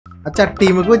ആ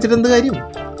ചട്ടിമൊക്കെ വെച്ചിട്ട് എന്ത് കാര്യം?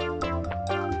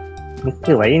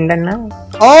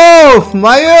 ഓ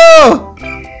മയോ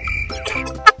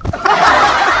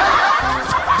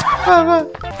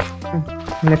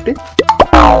എന്നിട്ട്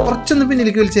കുറച്ചൊന്ന്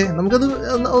പിന്നിലേക്ക് വലിച്ചേ. നമുക്കത്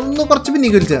ഒന്ന് കുറച്ച്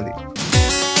പിന്നിലേക്ക് വലിച്ചാൽ മതി.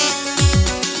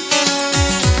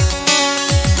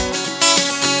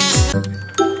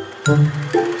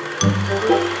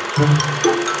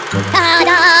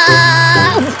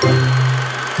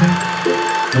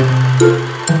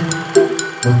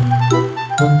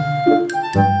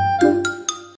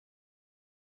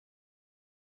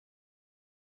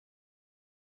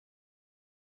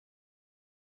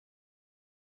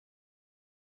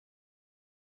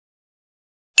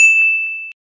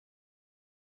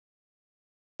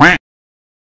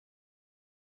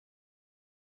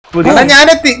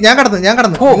 ഞാനെത്തി, ഞാൻ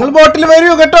കടന്നു. നിങ്ങൾ ബോട്ടിൽ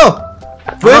വരൂ കേട്ടോ,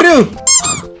 വരൂ.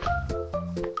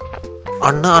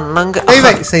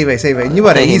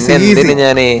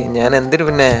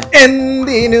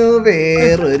 എന്തിനു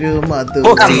വേറൊരു മധു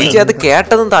അത്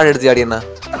കേട്ടതും താഴെ എടുത്ത് ചാടിയെന്നാ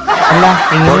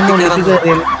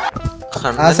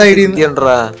ആ സൈഡിൽ.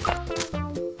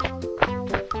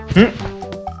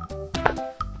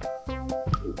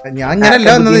 ഞാൻ ഇങ്ങനല്ല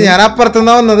വന്നത്, ഞാൻ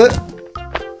അപ്പുറത്തുനിന്നാ വന്നത്.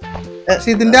 പക്ഷെ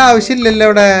ഇതിന്റെ ആവശ്യമില്ലല്ലോ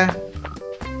ഇവിടെ.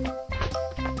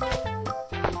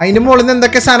 അതിന്റെ മുകളിൽ നിന്ന്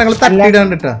എന്തൊക്കെ സാധനങ്ങൾ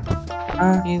തട്ടിയിടാണ്ടിട്ടാ.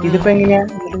 ഇതിപ്പോ എങ്ങനെയാ?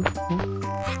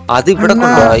 അത് ഇവിടെ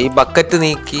കൊണ്ടുപോവാ. ഈ ബക്കറ്റ്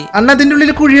നീക്കി അണ്ണ അതിന്റെ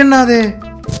ഉള്ളിൽ കുഴി എണ്ണാതെ.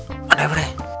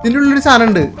 ഇതിന്റെ ഉള്ളിലൊരു സാധനം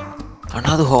ഉണ്ട് അണ്ണാ.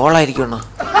 അത് ഹോളായിരിക്കും.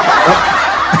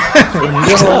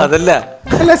 അതല്ല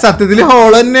അല്ല, സത്യത്തില്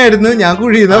ഹോൾ തന്നെ ആയിരുന്നു. ഞാൻ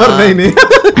കുഴിയെന്നാ പറഞ്ഞതിന്.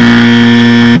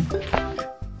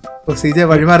 പ്രൊസീജർ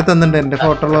വഴിമാറി തന്നിട്ടുണ്ട് എന്റെ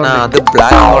ഫോട്ടോ. അത്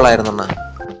ബ്ലാക്ക് ഹോൾ ആയിരുന്നു.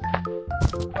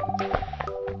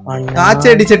 ആ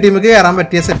ചെടിച്ചട്ടിമേക്ക് കയറാൻ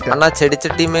പറ്റിയ സെറ്റ്. അണ്ണാ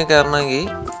ചെടിച്ചട്ടിമേ കയറണമെങ്കിൽ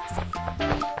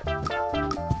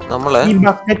നമ്മള് ഈ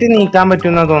ബക്കറ്റ് നീക്കാൻ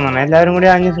പറ്റുന്ന തോന്നണം. എല്ലാരും കൂടി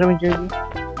ആഞ്ഞു ശ്രമിച്ചു.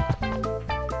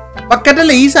 ബക്കറ്റ്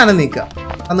അല്ല, ഈ സാധനം നീക്കാം.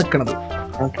 ആ നിക്കണത്.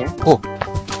 ഓ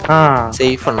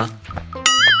സേഫ് അണ്ണാ.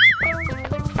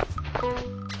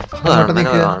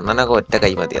 അണ്ണനൊക്കെ ഒറ്റ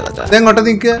കൈ മതി. അതൊക്കെ എങ്ങോട്ടാ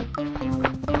നീക്കുക?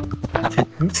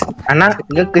 അണ്ണാ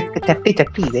ചട്ടി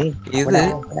ചട്ടി ഇതേ ഇത്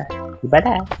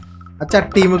ഇവിടെ ആ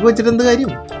ചട്ടിമേക്ക് വെച്ചിട്ട് എന്ത്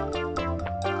കാര്യം?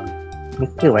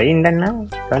 മിക്ക് വഴി ഉണ്ടെന്നാ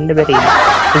രണ്ടുപേരെ.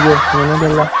 അയ്യോ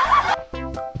അങ്ങനെയല്ല.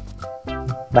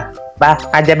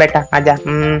 ആജാ ബേട്ട ആജാ.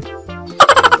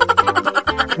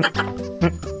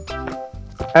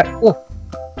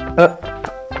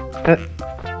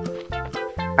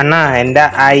 അണ്ണാ എന്റെ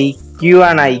IQ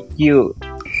ആണ് IQ.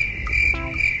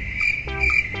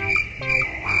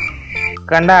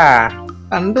 കണ്ടാ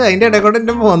കണ്ട് അതിന്റെ ഇടക്കൊണ്ട്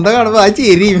എന്റെ മോന്ത കാണുമ്പോ ആ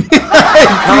ചേരിയും.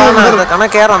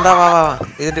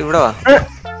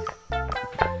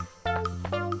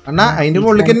 അണ്ണാ അതിന്റെ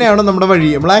മുകളിലേക്ക് തന്നെയാണോ നമ്മുടെ വഴി?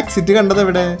 നമ്മളെ എക്സിറ്റ് കണ്ടത്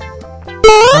എവിടെ?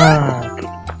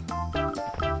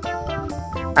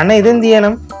 അണ്ണാ ഇതെന്ത്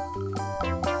ചെയ്യണം?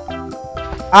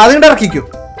 അതിങ്ങോട്ട് ഇറക്കിക്കോ.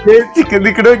 ചിക്കൻ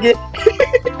നിക്കണോക്കെ.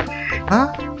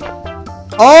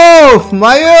 ഓ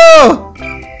മയോ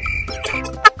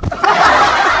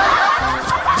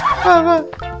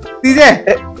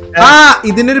ആ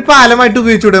ഇതിനൊരു പാലമായിട്ട്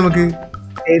ഉപയോഗിച്ചൂടെ നമുക്ക്?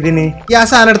 ഏതിന്? ഈ ആ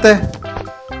സാധനം എടുത്തേ.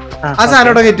 ആ സാധനം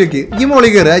ഇവിടെ കയറ്റി വെക്ക്. ഈ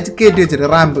മോളിൽ കയറി കയറ്റി വെച്ചിട്ട്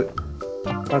റാമ്പ്.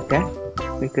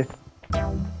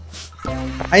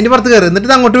 അതിന്റെ പുറത്ത് കയറി,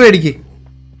 എന്നിട്ട് അങ്ങോട്ട് മേടിക്ക്.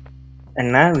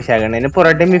 എന്നാ വിശാഖണ്ണന്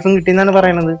പൊറോട്ടയും ബീഫും കിട്ടിയെന്നാണ്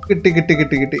പറയണത്. കിട്ടി കിട്ടി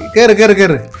കിട്ടി കിട്ടി. കേറ് കേറ്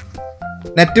കേറ്.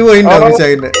 നെറ്റ് പോയിണ്ടാവും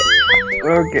വിശാഖിന്റെ.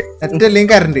 നെറ്റ്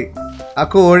അല്ലെങ്കിൽ കറണ്ട്. ആ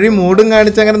കോഴി മൂടും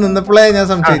കാണിച്ച് അങ്ങനെ നിന്നപ്പോഴേ ഞാൻ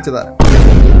സംശയിച്ചതാ.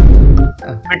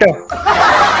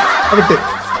 വിട്ട്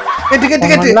കെറ്റ് കെറ്റ്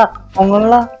കെറ്റ്.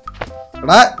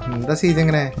 എടാ എന്താ സീജ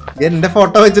എങ്ങനെ? എന്റെ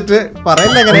ഫോട്ടോ വെച്ചിട്ട്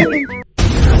പറയല്ല എങ്ങനെ?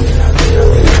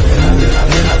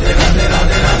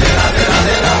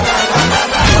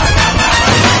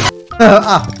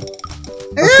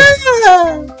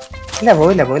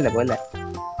 പോയില്ല പോയില്ല പോയില്ല.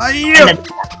 അയ്യോ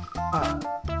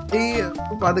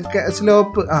പതുക്കെ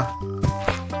സ്ലോപ്പ്.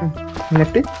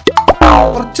 എന്നിട്ട്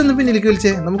കുറച്ചൊന്ന് പിന്നിലേക്ക്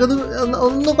വലിച്ചേ. നമുക്കത്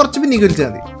ഒന്ന് കുറച്ച് പിന്നിലേക്ക്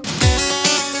വലിച്ചാൽ മതി.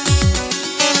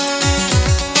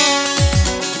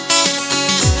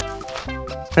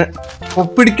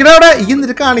 പിടിക്കണവിടെ ഈ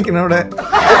എന്നിട്ട് കാണിക്കണവിടെ.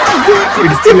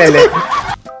 പിടിച്ചില്ലല്ലേ?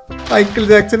 മൈക്കിൾ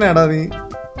ജാക്സൺ ആടാ നീ.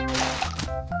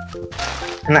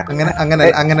 അങ്ങനെ അങ്ങനെ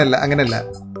അങ്ങനല്ല അങ്ങനല്ല.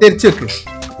 തിരിച്ചു വെക്ക്.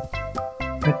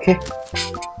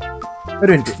 ഒരു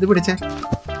മിനിറ്റ് ഇത് പിടിച്ചേ.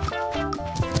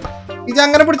 ഇത്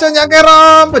അങ്ങനെ പിടിച്ചോ ഞാൻ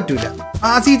കേറാൻ പറ്റൂല. ആ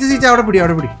സീച്ച സീച്ച അവിടെ പിടി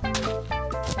അവിടെ പിടി.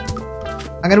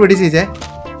 അങ്ങനെ പിടി സീച്ചേ.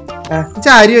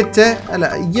 ചാരി വെച്ചേ. അല്ല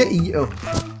ഓ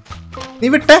നീ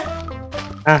വിട്ടേ.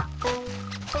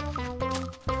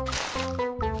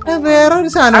 വേറെ ഒരു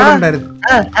സാധനം ഉണ്ടായിരുന്നു.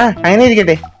 അങ്ങനെ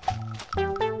ഇരിക്കട്ടെ.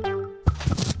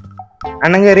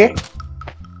 അണ്ണൻ കേറിയേ.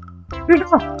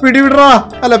 പിടിവിടറാ.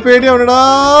 അല്ല പേടിയാവണടാ.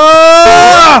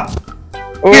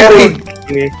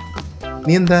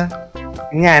 നീ എന്താ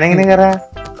ഞാനെങ്ങനെ കേറാ?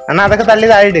 അണ്ണാ അതൊക്കെ തള്ളി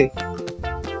താഴെ.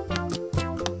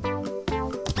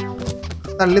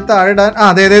 തള്ളി താഴെടാൻ.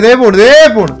 അതെ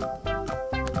പോണു.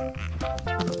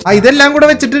 ഇതെല്ലാം കൂടെ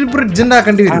വെച്ചിട്ട് ഒരു ബ്രിഡ്ജ്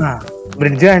ഉണ്ടാക്കേണ്ടി വരും.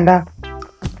 ബ്രിഡ്ജ് വേണ്ട,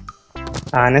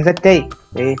 സാധനം സെറ്റായി.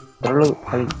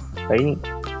 കഴിഞ്ഞു.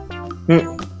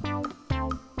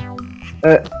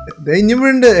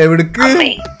 ഇനിയുമുണ്ട്. എവിടക്ക്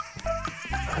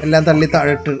എല്ലാം തള്ളി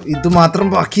താഴെട്ട് ഇത് മാത്രം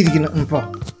ബാക്കിയിരിക്കുന്നു.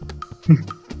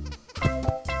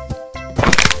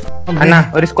 അണ്ണാ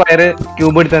ഒരു സ്ക്വയർ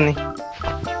ക്യൂബ് എടുത്ത് തന്നെ.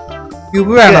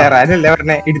 ക്യൂബ് വേണം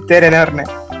പറഞ്ഞേ, എടുത്തേരാ പറഞ്ഞേ.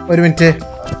 ഒരു മിനിറ്റ്,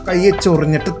 കയ്യെ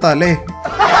ചൊറിഞ്ഞിട്ട് തലേ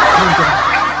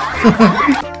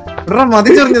മതി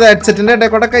ചൊറിഞ്ഞത്. ഹെഡ്സെറ്റിന്റെ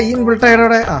ഇടയിൽ കൂടെ കൈ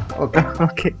ഇൻബിൾട്ടായതോടെ.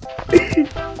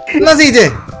 എന്നാ സീജേ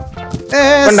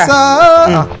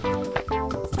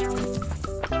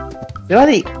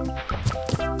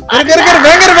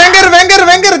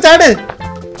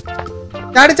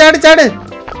ചാട്.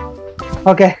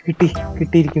 ഓക്കെ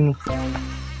കിട്ടിയിരിക്കുന്നു.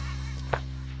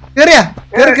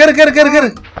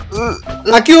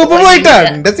 ക്യൂബ് പോയിട്ടാ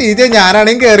എന്റെ സീജെ.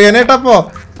 ഞാനാണെങ്കിൽ കേറിയാനേട്ടപ്പോ.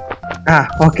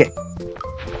 ഓക്കെ.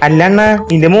 അല്ല അണ്ണാ,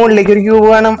 ഇതിന്റെ മുകളിലേക്ക് ഒരു ക്യൂബ്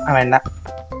വേണം. വേണ്ട,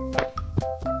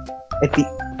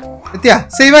 എത്തിയാ?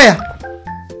 സേവ്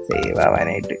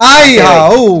ആവാനായിട്ട്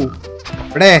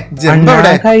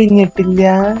കഴിഞ്ഞിട്ടില്ല.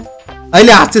 അത്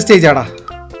ലാസ്റ്റ് സ്റ്റേജ് ആടാ.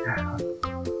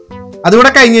 അതുകൂടെ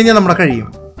കഴിഞ്ഞ് കഴിഞ്ഞാൽ നമ്മുടെ കഴിയും.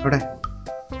 ഇവിടെ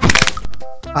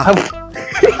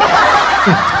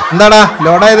എന്താടാ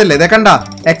ലോഡായതല്ലേ? ഇതേ കണ്ട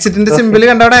എക്സിറ്റിന്റെ സിമ്പിള്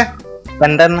കണ്ടവിടെ.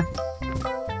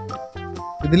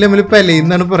 ഇതില് നമ്മളിപ്പോ അല്ലേ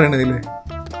ഇന്നാണ് പറയണത് ഇതില്.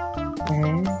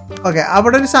 ഓക്കെ,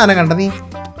 അവിടെ ഒരു സാധനം കണ്ട നീ?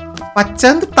 പച്ച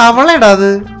തവള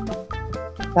അത്.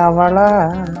 തവള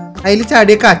അതില്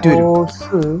ചാടിയ കാറ്റ് വരും.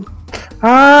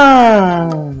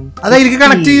 അത് അതിലേക്ക്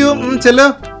കണക്ട് ചെയ്യും. ചെല്ലോ,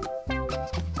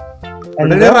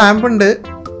 റാമ്പ് ഉണ്ട്.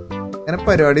 അങ്ങനെ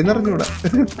പരിപാടി അറിഞ്ഞൂടാ.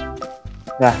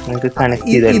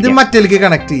 ഇത് മറ്റേക്ക്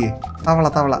കണക്ട് ചെയ്യേ. തവള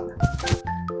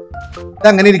ഇത്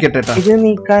അങ്ങനെ ഇരിക്കട്ടെ.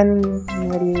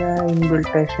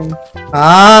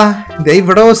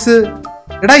 ഇവിടെ ഓസ്.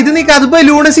 എടാ ഇത് നീക്ക. അത്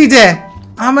ബലൂണ് സീജേ.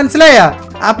 മനസ്സിലായ?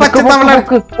 ആ പച്ച തവള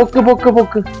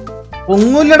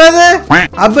പൊങ്ങൂല്ലടാ. അത്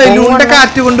ആ ബലൂണിന്റെ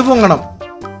കാറ്റ് കൊണ്ട് പൊങ്ങണം.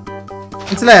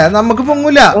 മനസ്സിലായ? നമുക്ക്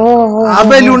പൊങ്ങൂല. ആ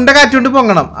ബലൂണിന്റെ കാറ്റ് കൊണ്ട്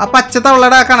പൊങ്ങണം. ആ പച്ച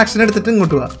തവളയുടെ ആ കണക്ഷൻ എടുത്തിട്ട്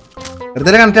ഇങ്ങോട്ട് പോവാ.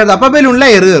 വെറുതെ കണക്ട് ചെയ്ത് അപ്പൊ ബലൂണിൽ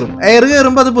എയർ കയറും. എയർ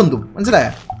കയറുമ്പോ അത് പൊന്തും. മനസ്സിലായ?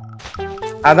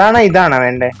 ഇതാണോ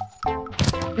വേണ്ടേ?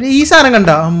 പിന്നെ ഈ സാധനം കണ്ട?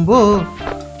 അമ്പോ,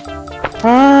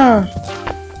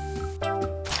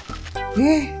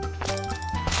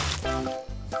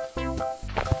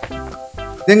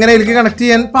 ഇതെങ്ങനെ എനിക്ക് കണക്ട്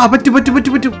ചെയ്യാൻ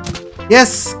പറ്റും.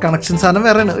 യെസ്, കണക്ഷൻ സാധനം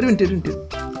വേറെ. ഒരു മിനിറ്റ്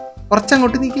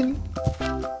കുറച്ചങ്ങോട്ട് നീക്കി.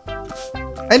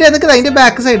 അതിന്റെ അതൊക്കെ അതിന്റെ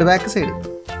ബാക്ക് സൈഡ്.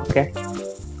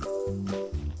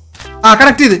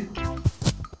 കണക്ട് ചെയ്ത്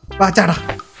ചാടാ.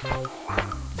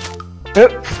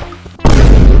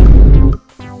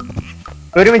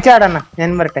 ഒരുമിച്ച് ആടണ. ഞാൻ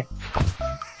വരട്ടെ.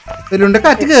 ബലൂണിന്റെ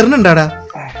കാറ്റ് കേറുന്നുണ്ടാടാ.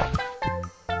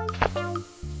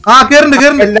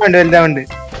 കേറുന്നുണ്ട്. എല്ലാം ഉണ്ട്.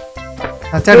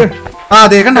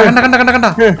 അതെ കണ്ട.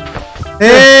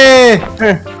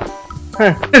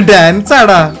 ഡാൻസ്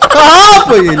ആടാ.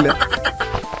 പോയില്ല.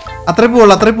 അത്രേ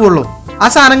പോവുള്ളൂ. ആ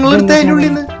സാധനങ്ങൾ എടുത്ത് അതിന്റെ ഉള്ളിൽ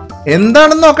നിന്ന്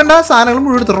എന്താണെന്ന് നോക്കണ്ട. സാധനങ്ങൾ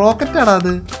മുഴുവൻ എടുത്തു. റോക്കറ്റ് ആടാ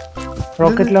അത്.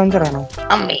 റോക്കറ്റ് ലോഞ്ചർ ആണോ?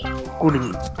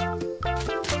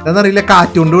 എന്താന്നറിയില്ല.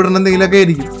 കാറ്റുകൊണ്ട് വിടണ എന്തെങ്കിലുമൊക്കെ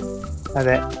ആയിരിക്കും.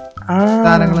 അതെ,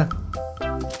 സാധനങ്ങള്.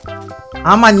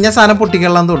 ആ മഞ്ഞ സാധനം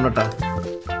പൊട്ടിക്കള്ളാന്ന് തോന്നുട്ടാ.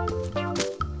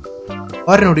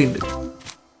 ഒരെണ്ണൂടി ഉണ്ട്.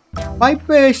 My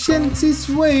patience is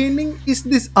waning. Is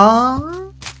this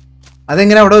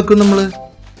അതെങ്ങനെ അവിടെ വെക്കും നമ്മള്?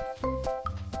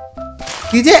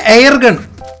 Air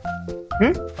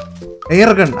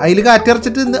gun. അതില്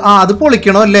കാറ്റിറച്ചിട്ട് അത്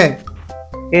പൊളിക്കണോ അല്ലേ?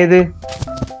 ഏത്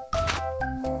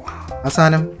ആ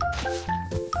സാധനം?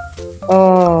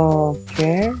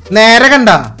 നേരെ കണ്ട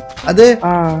അത്.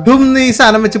 ഈ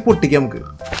സാധനം വെച്ച് പൊട്ടിക്കാം നമുക്ക്.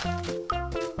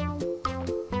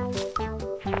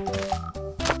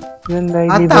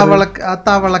 ആ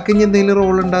തവളക്ക് ഇനി എന്തെങ്കിലും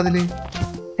റോൾ ഉണ്ട് അതില്?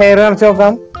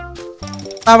 നോക്കാം.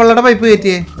 തവളയുടെ പൈപ്പ്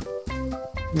കയറ്റിയേ.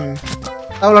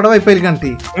 തവളയുടെ പൈപ്പ് അതിൽ കണക്ട്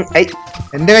ചെയ്യ്.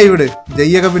 എന്റെ കൈ വിട്.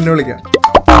 ജയ്യൊക്കെ പിന്നെ വിളിക്കാം.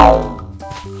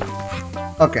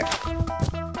 ഓക്കെ.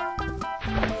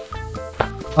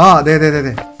 അതെ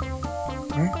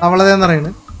തവളതേന്ന്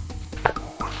പറയുന്നത്.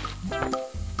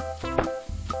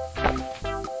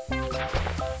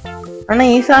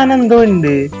 ഈ സാധനം എന്തോ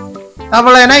ഉണ്ട്.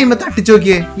 തവളേനെ ഇമ്മ തട്ടിച്ചു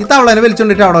നോക്കിയേ. ഈ തവളേനെ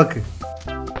വലിച്ചോണ്ടിട്ട് അവിടെ വെക്ക്.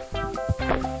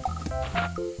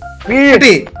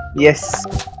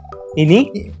 ഇനി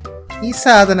ഈ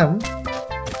സാധനം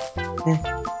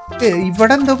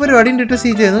ഇവിടെ എന്തോ പരിപാടി ഉണ്ട്.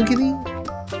 സീജ നോക്കി നീ.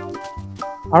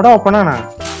 അവിടെ ഓപ്പൺ ആണോ?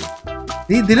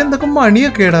 ഇതിലെന്തൊക്കെ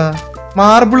മണിയൊക്കെടാ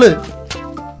മാർബിള്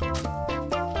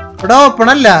ഇവിടെ ഓപ്പൺ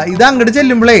അല്ല ഇത് അങ്ങോട്ട്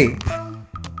ചെല്ലുമ്പളേ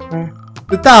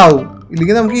ഇത് താവും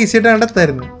ഇല്ലെങ്കിൽ നമുക്ക് ഈസി ആയിട്ട് അങ്ങോട്ട്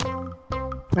എത്തായിരുന്നു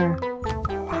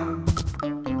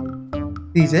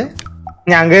ടീച്ചേ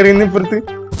ഞാൻ കയറിയുന്ന ഇപ്പുറത്ത്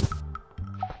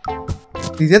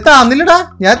ടീച്ചേ താന്നില്ലടാ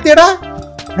ഞാൻ എത്തിയടാ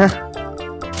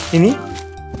ഇനി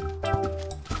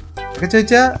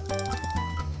ചോദിച്ചാ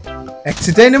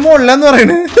എക്സിറ്റ് അതിന്റെ മുകളിലെന്ന്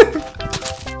പറയണ്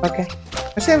ഓക്കെ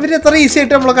പക്ഷെ ഇവര് എത്ര ഈസി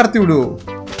ആയിട്ട് നമ്മളെ കടത്തി വിടുവോ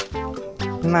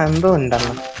എന്തോ ഉണ്ടണ്ണ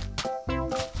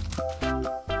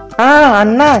ആ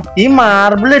അണ്ണ ഈ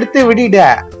മാർബിൾ എടുത്ത് എവിടെ ഇടുക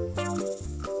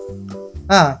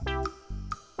ആ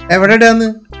എവിടെ ഇടാന്ന്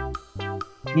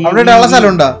അവിടെ ഇടാനുള്ള സ്ഥലം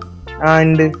ഉണ്ടോ ആ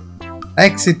ഉണ്ട്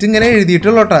എക്സിറ്റ് ഇങ്ങനെ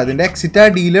എഴുതിയിട്ടുള്ളോട്ടാ അതിന്റെ എക്സിറ്റ്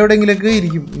അടിയിൽ എവിടെയെങ്കിലൊക്കെ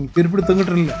ഇരിക്കും എനിക്കൊരു പിടുത്തം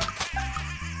കിട്ടില്ല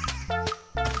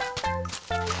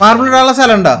മാർബിൾ ഇടാനുള്ള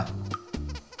സ്ഥലം ഉണ്ടോ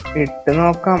ഇട്ട്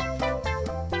നോക്കാം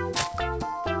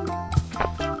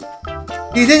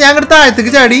ടീച്ചർ ഞാൻ ഇങ്ങോട്ട്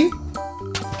താഴത്തേക്ക് ചാടി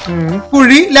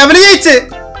കുഴി ലെവല് ജയിച്ച്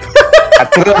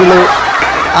അത്രേ ഉള്ളൂ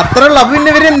അത്ര ഉള്ളു അപ്പൊ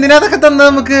പിന്നെ ഇവര് എന്തിനാ അതൊക്കെ തന്നത്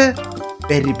നമുക്ക്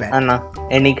വെരി ബാഡ് അണ്ണാ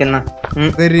എണീക്കണ്ണ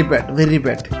വെരി ബാഡ് വെരി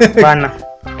ബാഡ് അണ്ണ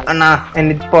അണ്ണാ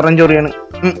എന്റെ പുറം ചൊറിയാണ്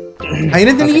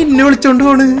അതിനെന്തിനാ ഇന്നെ വിളിച്ചോണ്ട്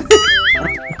പോണ്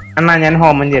അണ്ണാ ഞാൻ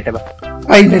ഹോമം ചെയ്യട്ടെ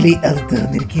ഫൈനലി അത്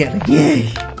തീർന്നിരിക്കുകയാണ്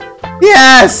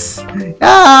യെസ്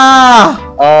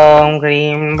ഓം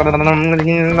ക്രീം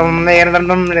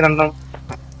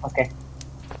ഓക്കെ